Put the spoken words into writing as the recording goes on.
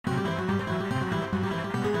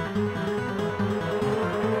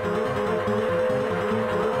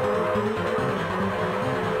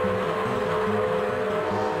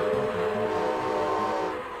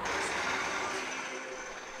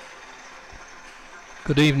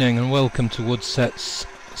Good evening and welcome to Woodsets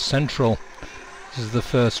Central. This is the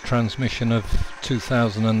first transmission of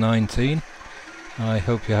 2019. I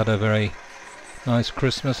hope you had a very nice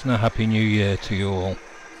Christmas and a Happy New Year to you all.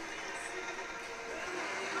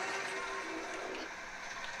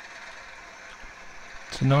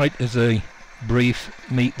 Tonight is a brief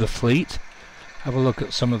Meet the Fleet. Have a look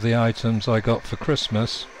at some of the items I got for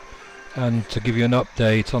Christmas and to give you an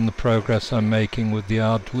update on the progress I'm making with the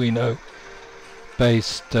Arduino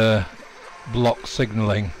based block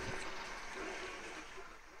signaling.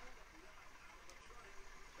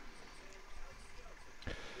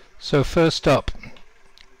 So first up,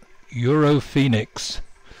 Euro Phoenix.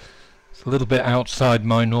 It's a little bit outside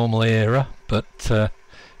my normal era, but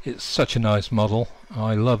it's such a nice model.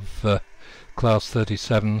 I love Class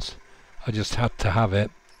 37s. I just had to have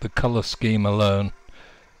it, the colour scheme alone.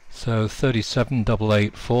 So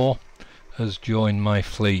 37884 has joined my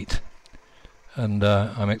fleet, and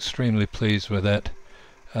I'm extremely pleased with it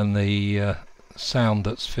and the sound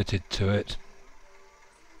that's fitted to it.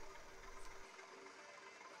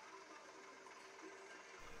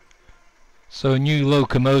 So a new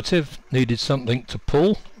locomotive needed something to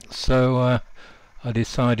pull, so I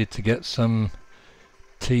decided to get some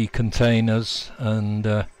tea containers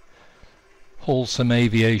and haul some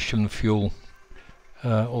aviation fuel.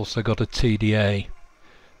 Also got a TDA,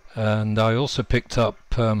 and I also picked up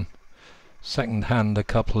second hand a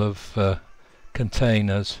couple of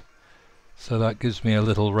containers, so that gives me a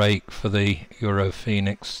little rake for the Euro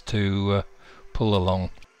Phoenix to pull along.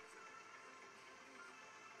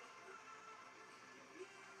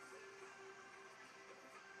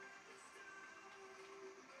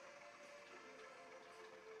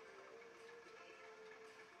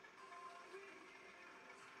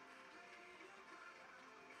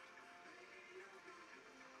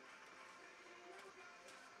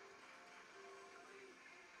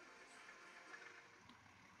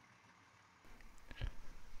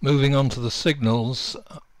 Moving on to the signals,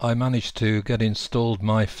 I managed to get installed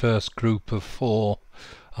my first group of 4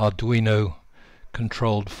 Arduino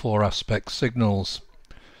controlled 4-aspect signals.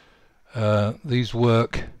 These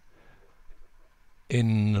work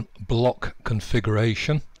in block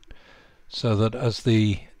configuration, so that as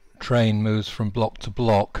the train moves from block to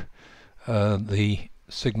block, the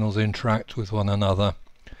signals interact with one another,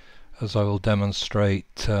 as I will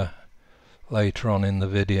demonstrate later on in the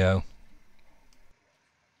video.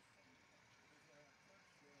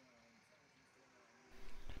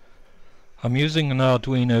 I'm using an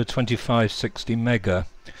Arduino 2560 Mega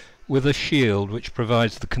with a shield which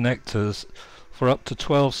provides the connectors for up to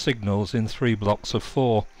 12 signals in 3 blocks of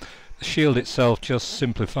 4. The shield itself just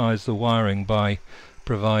simplifies the wiring by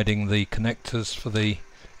providing the connectors for the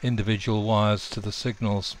individual wires to the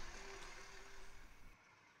signals.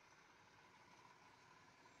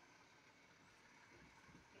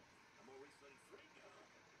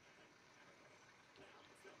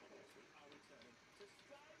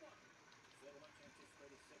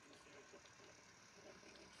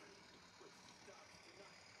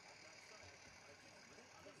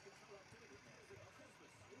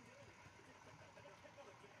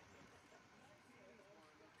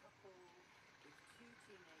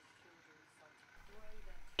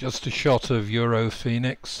 Just a shot of Euro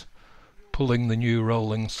Phoenix pulling the new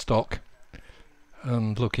rolling stock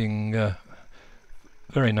and looking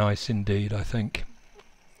very nice indeed, I think.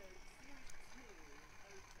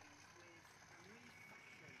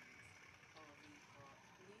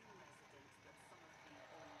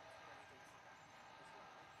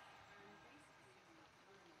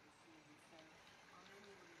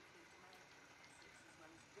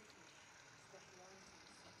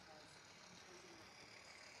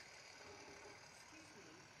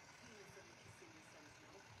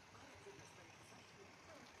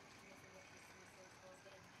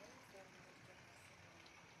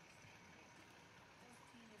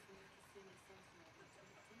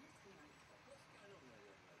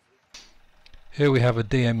 Here we have a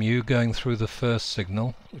DMU going through the first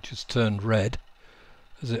signal, which has turned red.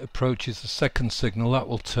 As it approaches the second signal, that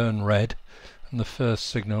will turn red, and the first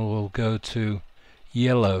signal will go to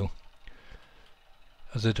yellow.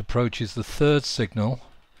 As it approaches the third signal,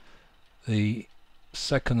 the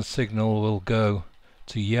second signal will go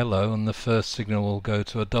to yellow, and the first signal will go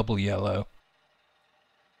to a double yellow.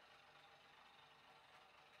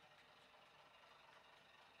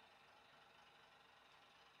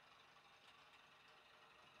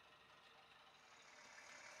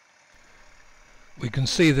 We can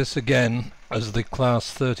see this again as the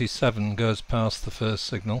class 37 goes past the first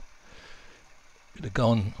signal. It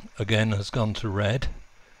has gone to red.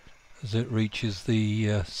 as it reaches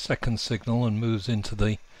the second signal and moves into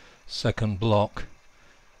the second block,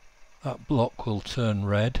 that block will turn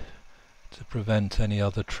red to prevent any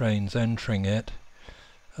other trains entering it,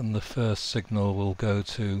 and the first signal will go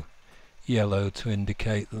to yellow to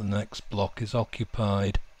indicate that the next block is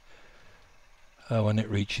occupied. When it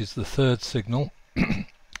reaches the third signal,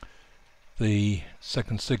 the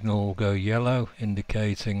second signal will go yellow,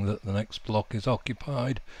 indicating that the next block is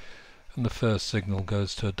occupied, and the first signal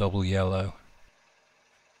goes to a double yellow.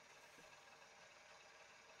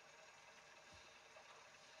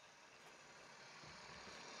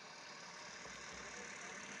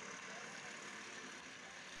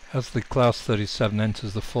 As the Class 37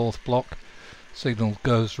 enters the fourth block, signal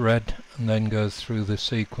goes red and then goes through the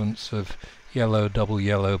sequence of yellow, double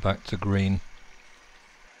yellow, back to green.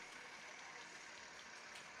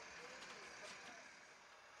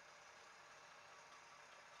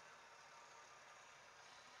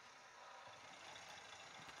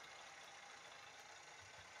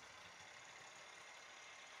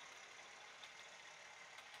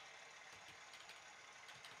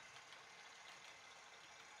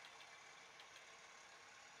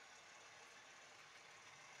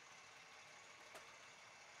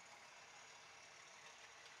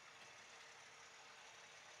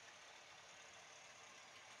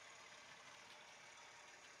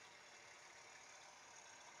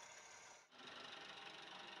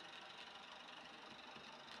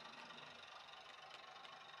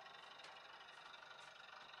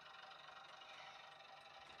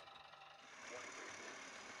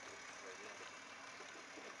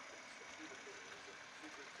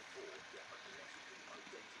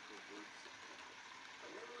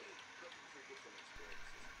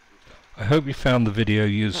 I hope you found the video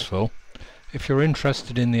useful. If you're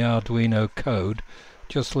interested in the Arduino code,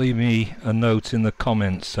 just leave me a note in the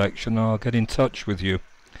comments section and I'll get in touch with you.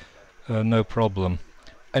 No problem.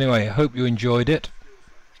 Anyway, I hope you enjoyed it.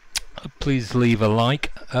 Please leave a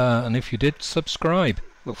like, and if you did, subscribe.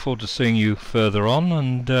 Look forward to seeing you further on,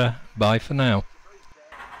 and bye for now.